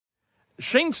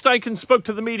Shane Steichen spoke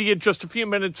to the media just a few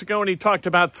minutes ago, and he talked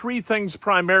about three things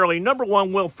primarily. Number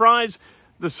one, Will Fries,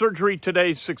 the surgery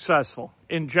today is successful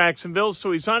in Jacksonville,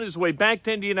 so he's on his way back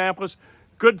to Indianapolis.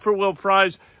 Good for Will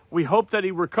Fries. We hope that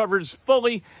he recovers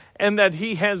fully and that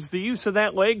he has the use of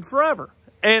that leg forever,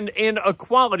 and in a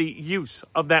quality use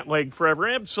of that leg forever,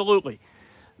 absolutely.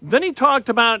 Then he talked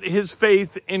about his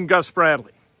faith in Gus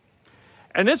Bradley.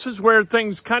 And this is where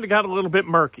things kind of got a little bit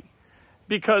murky.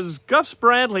 Because Gus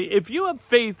Bradley, if you have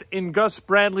faith in Gus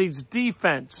Bradley's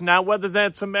defense, now whether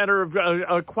that's a matter of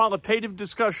a qualitative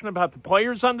discussion about the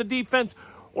players on the defense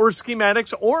or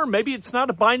schematics, or maybe it's not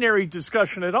a binary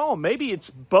discussion at all, maybe it's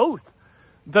both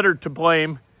that are to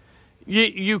blame,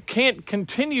 you can't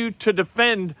continue to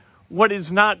defend what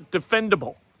is not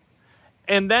defendable.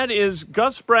 And that is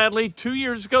Gus Bradley, 2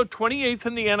 years ago, 28th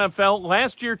in the NFL,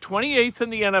 last year, 28th in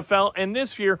the NFL, and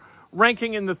this year,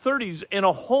 ranking in the 30s in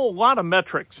a whole lot of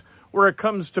metrics where it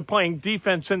comes to playing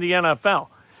defense in the NFL.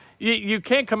 You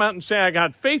can't come out and say, I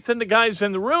got faith in the guys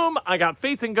in the room, I got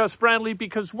faith in Gus Bradley,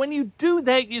 because when you do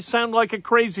that, you sound like a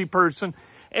crazy person.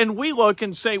 And we look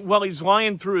and say, well, he's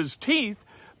lying through his teeth,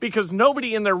 because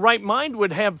nobody in their right mind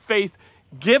would have faith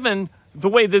given the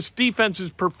way this defense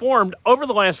has performed over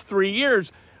the last 3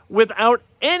 years without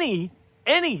any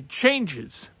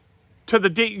changes.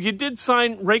 You did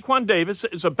sign Raekwon Davis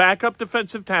as a backup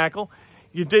defensive tackle.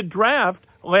 You did draft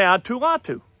Leatu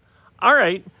Latu. All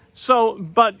right,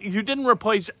 but you didn't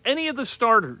replace any of the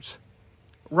starters,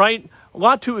 right?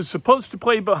 Latu is supposed to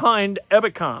play behind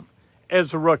Ebicom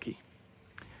as a rookie.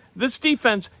 This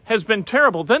defense has been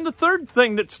terrible. Then the third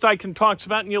thing that Steichen talks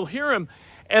about, and you'll hear him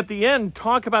at the end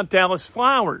talk about Dallis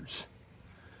Flowers.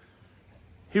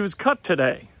 He was cut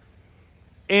today.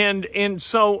 And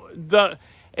so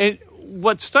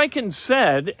what Steichen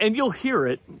said, and you'll hear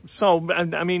it, so,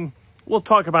 I mean, we'll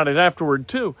talk about it afterward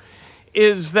too,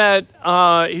 is that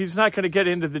he's not going to get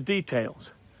into the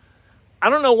details. I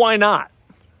don't know why not.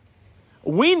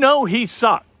 We know he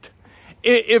sucked.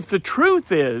 If the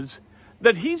truth is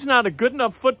that he's not a good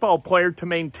enough football player to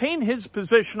maintain his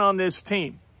position on this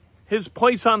team, his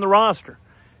place on the roster,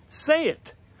 say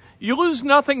it. You lose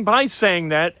nothing by saying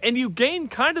that, and you gain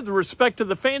kind of the respect of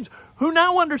the fans who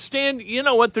now understand, you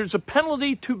know what, there's a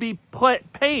penalty to be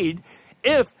paid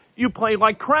if you play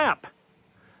like crap.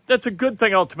 That's a good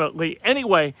thing ultimately.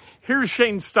 Anyway, here's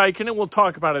Shane Steichen, and we'll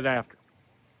talk about it after.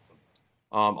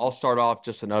 I'll start off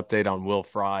just an update on Will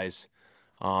Fries.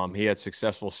 He had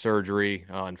successful surgery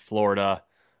in Florida.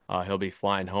 He'll be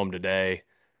flying home today.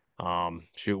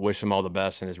 Wish him all the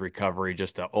best in his recovery.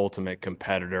 Just an ultimate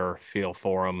competitor. Feel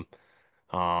for him.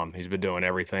 He's been doing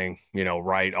everything,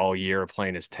 right all year,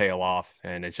 playing his tail off,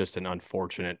 and it's just an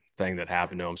unfortunate thing that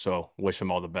happened to him. So wish him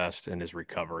all the best in his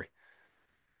recovery.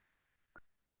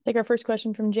 Take our first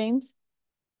question from James.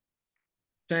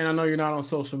 Shane, I know you're not on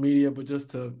social media, but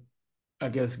just to, I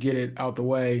guess, get it out the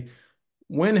way,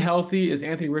 when healthy, is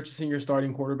Anthony Richardson your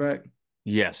starting quarterback?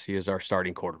 Yes, he is our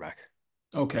starting quarterback.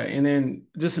 Okay, and then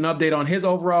just an update on his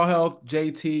overall health,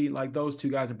 JT, like those two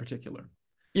guys in particular.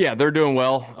 Yeah, they're doing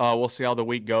well. We'll see how the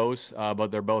week goes,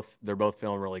 but they're both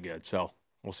feeling really good. So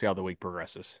we'll see how the week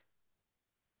progresses.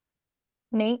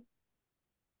 Nate?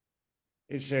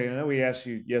 Hey, Shay, I know we asked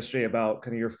you yesterday about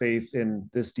kind of your faith in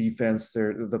this defense,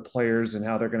 the players, and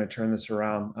how they're going to turn this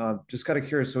around. Just kind of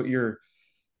curious what your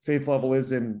faith level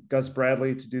is in Gus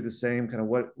Bradley to do the same. Kind of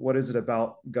what is it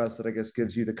about Gus that I guess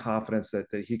gives you the confidence that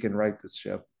he can right this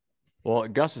ship? Well,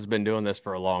 Gus has been doing this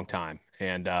for a long time,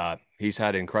 and he's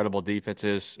had incredible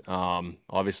defenses,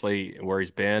 obviously, where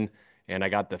he's been, and I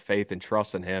got the faith and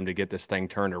trust in him to get this thing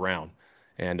turned around.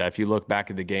 And if you look back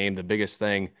at the game, the biggest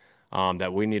thing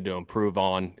that we need to improve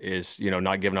on is,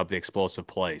 not giving up the explosive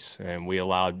plays. And we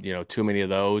allowed, too many of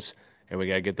those, and we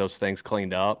got to get those things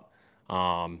cleaned up.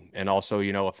 And also,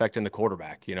 affecting the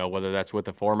quarterback, whether that's with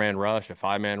a 4-man rush, a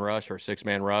 5-man rush, or a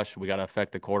 6-man rush, we got to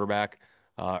affect the quarterback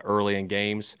early in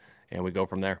games, and we go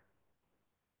from there.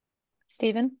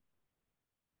 Steven?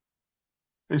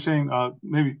 Hey, Shane,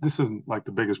 maybe this isn't like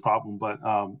the biggest problem, but,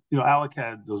 Alec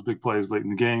had those big plays late in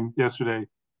the game yesterday.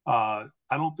 I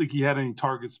don't think he had any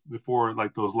targets before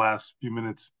like those last few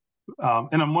minutes.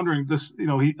 And I'm wondering this,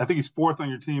 I think he's 4th on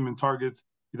your team in targets.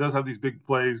 He does have these big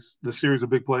plays, this series of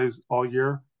big plays all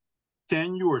year.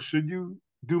 Can you or should you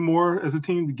do more as a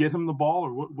team to get him the ball,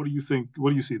 or what do you think?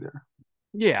 What do you see there?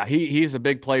 Yeah, he's a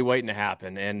big play waiting to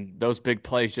happen, and those big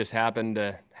plays just happened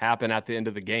to happen at the end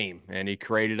of the game, and he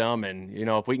created them. And,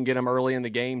 if we can get him early in the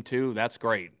game too, that's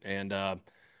great. And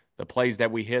the plays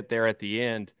that we hit there at the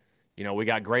end, we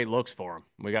got great looks for him.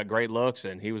 We got great looks,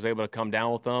 and he was able to come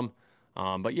down with them.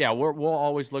 But yeah, we'll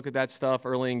always look at that stuff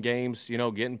early in games,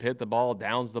 getting Pitt the ball,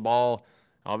 downs the ball.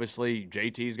 Obviously,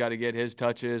 JT's got to get his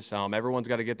touches. Everyone's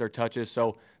got to get their touches.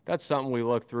 So that's something we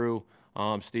look through,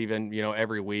 Stephen,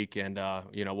 every week. And,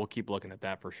 we'll keep looking at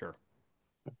that for sure.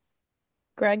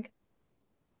 Greg?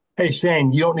 Hey,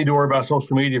 Shane, you don't need to worry about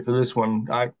social media for this one.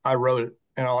 I wrote it,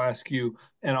 and I'll ask you,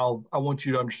 and I want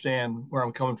you to understand where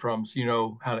I'm coming from so you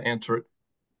know how to answer it.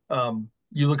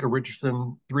 You look at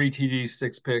Richardson, 3 TDs,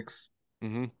 6 picks.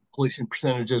 Mm-hmm. Completion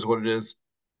percentage is what it is.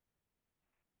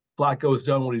 Flacco's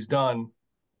done what he's done.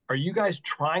 Are you guys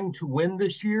trying to win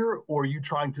this year, or are you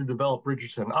trying to develop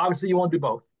Richardson? Obviously, you want to do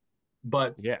both,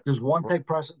 but Yeah, does one take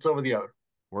precedence over the other?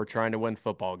 we're trying to win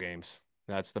football games.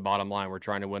 That's the bottom line. We're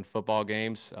trying to win football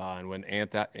games. And when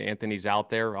Anthony's out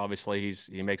there, obviously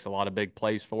he makes a lot of big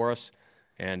plays for us,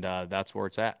 and that's where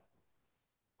it's at.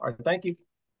 All right, thank you.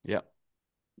 Yep.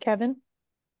 Kevin?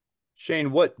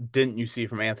 Shane, what didn't you see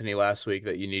from Anthony last week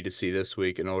that you need to see this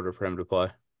week in order for him to play?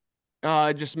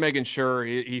 Just making sure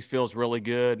he feels really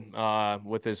good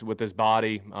with his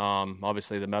body.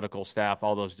 Obviously, the medical staff,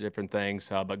 all those different things.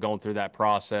 But going through that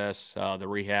process, the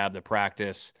rehab, the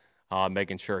practice,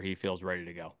 making sure he feels ready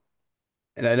to go.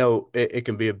 And I know it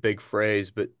can be a big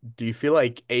phrase, but do you feel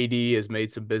like AD has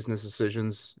made some business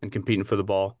decisions in competing for the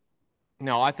ball?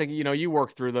 No, I think you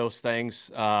work through those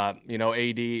things.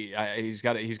 AD, he's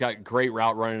got great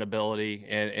route running ability,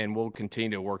 and we'll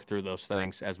continue to work through those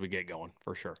things as we get going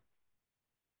for sure.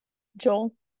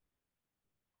 Joel?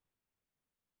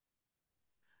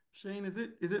 Shane, is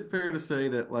it fair to say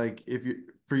that, like, if you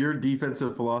for your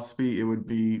defensive philosophy, it would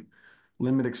be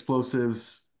limit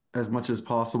explosives as much as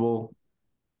possible,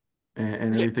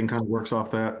 and Yeah. everything kind of works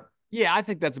off that? Yeah, I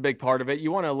think that's a big part of it.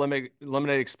 You want to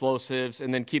eliminate explosives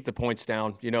and then keep the points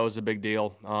down, is a big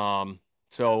deal.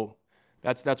 So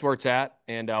that's where it's at,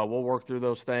 and we'll work through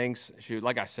those things. Shoot,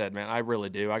 like I said, man, I really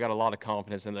do. I got a lot of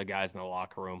confidence in the guys in the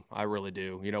locker room. I really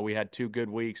do. We had 2 good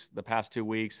weeks the past 2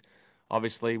 weeks.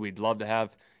 Obviously, we'd love to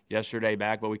have yesterday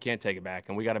back, but we can't take it back,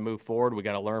 and we got to move forward. We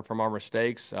got to learn from our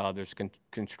mistakes. There's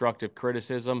constructive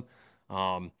criticism,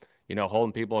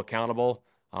 holding people accountable.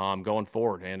 Going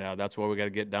forward. And that's what we got to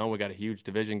get done. We got a huge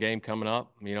division game coming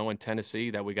up, in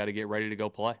Tennessee that we got to get ready to go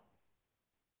play.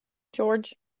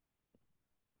 George?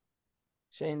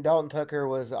 Shane, Dalton Tucker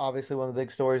was obviously one of the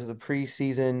big stories of the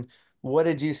preseason. What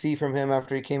did you see from him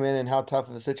after he came in, and how tough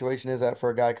of a situation is that for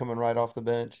a guy coming right off the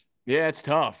bench? Yeah, it's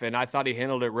tough, and I thought he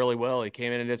handled it really well. He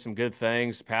came in and did some good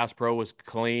things. Pass pro was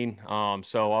clean.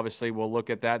 So obviously we'll look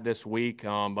at that this week.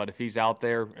 But if he's out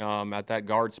there at that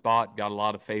guard spot, got a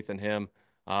lot of faith in him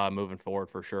moving forward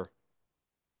for sure.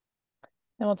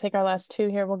 And we'll take our last 2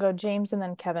 here. We'll go James and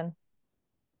then Kevin.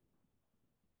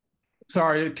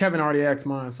 Sorry, Kevin already asked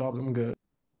mine, so I'm good.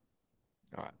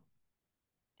 All right.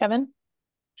 Kevin?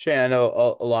 Shane, I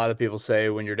know a lot of people say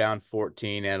when you're down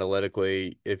 14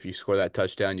 analytically, if you score that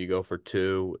touchdown, you go for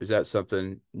 2. Is that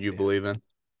something you believe in?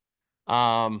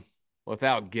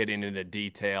 Without getting into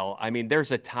detail, I mean,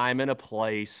 there's a time and a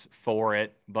place for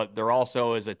it, but there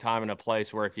also is a time and a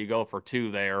place where if you go for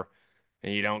 2 there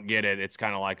and you don't get it, it's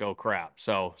kind of like, oh crap.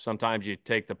 So sometimes you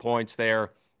take the points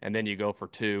there and then you go for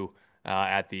 2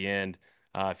 at the end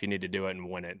if you need to do it and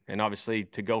win it. And obviously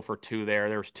to go for 2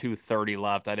 there's 2:30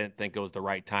 left. I didn't think it was the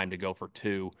right time to go for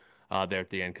 2 there at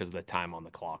the end because of the time on the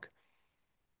clock.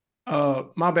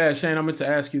 My bad, Shane. I meant to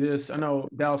ask you this. I know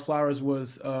Dallis Flowers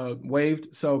was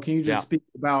waived, so can you just speak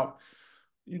about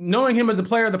knowing him as a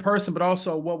player, the person, but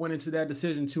also what went into that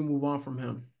decision to move on from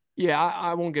him? Yeah,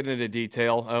 I won't get into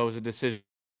detail. It was a decision.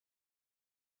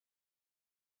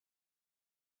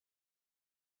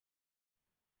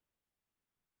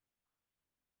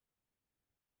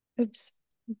 Oops.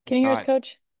 Can you hear us,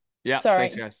 Coach? Yeah, sorry.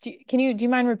 Thanks, guys. Do you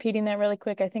mind repeating that really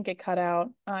quick? I think it cut out.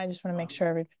 I just want to make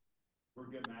sure We're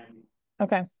good, Maggie.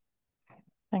 Okay.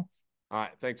 Thanks. All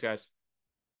right, thanks, guys.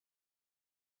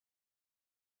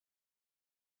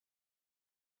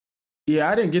 Yeah,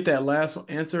 I didn't get that last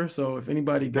answer, so if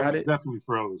anybody got it. Definitely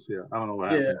froze. Yeah, I don't know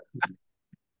what happened.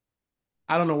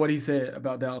 I don't know what he said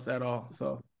about Dallas at all.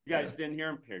 So you guys didn't hear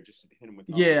him here, just hit him with.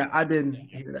 Yeah, I didn't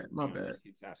hear that. My bad.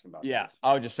 He's asking about. Yeah,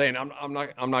 I was just saying I'm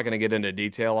not going to get into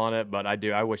detail on it, but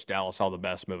I wish Dallas all the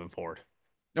best moving forward.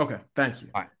 Okay, thank you.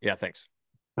 All right, yeah, thanks.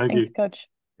 Thanks, Coach.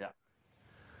 Yeah.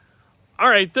 All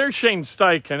right, there's Shane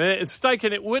Steichen.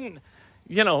 Steichen, it wouldn't,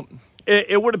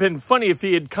 it would have been funny if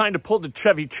he had kind of pulled a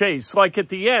Chevy Chase, like at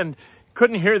the end,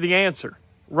 couldn't hear the answer,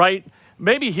 right?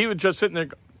 Maybe he would just sit in there.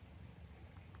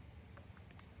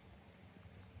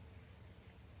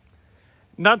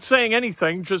 Not saying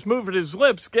anything, just moving his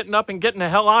lips, getting up and getting the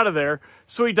hell out of there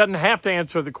so he doesn't have to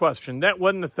answer the question. That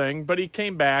wasn't the thing, but he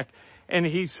came back and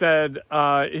he said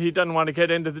he doesn't want to get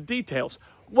into the details.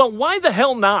 Well, why the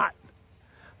hell not?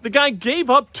 The guy gave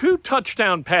up 2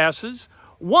 touchdown passes,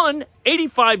 one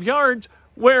 85 yards,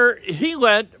 where he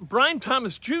let Brian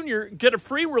Thomas Jr. get a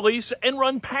free release and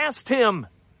run past him.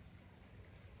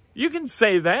 You can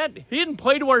say that. He didn't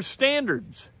play to our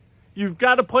standards. You've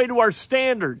got to play to our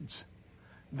standards.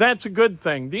 That's a good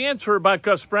thing. The answer about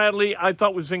Gus Bradley I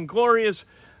thought was inglorious.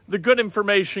 The good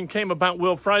information came about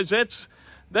Will Fries.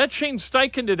 That's Shane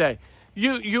Steichen today.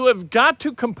 You have got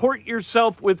to comport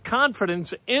yourself with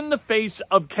confidence in the face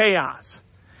of chaos.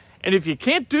 And if you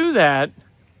can't do that,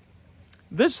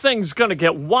 this thing's going to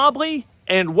get wobbly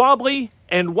and wobbly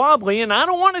and wobbly, and I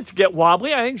don't want it to get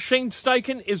wobbly. I think Shane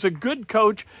Steichen is a good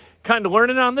coach, kind of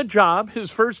learning on the job,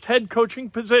 his first head coaching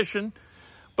position.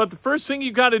 But the first thing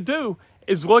you got to do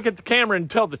is look at the camera and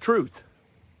tell the truth.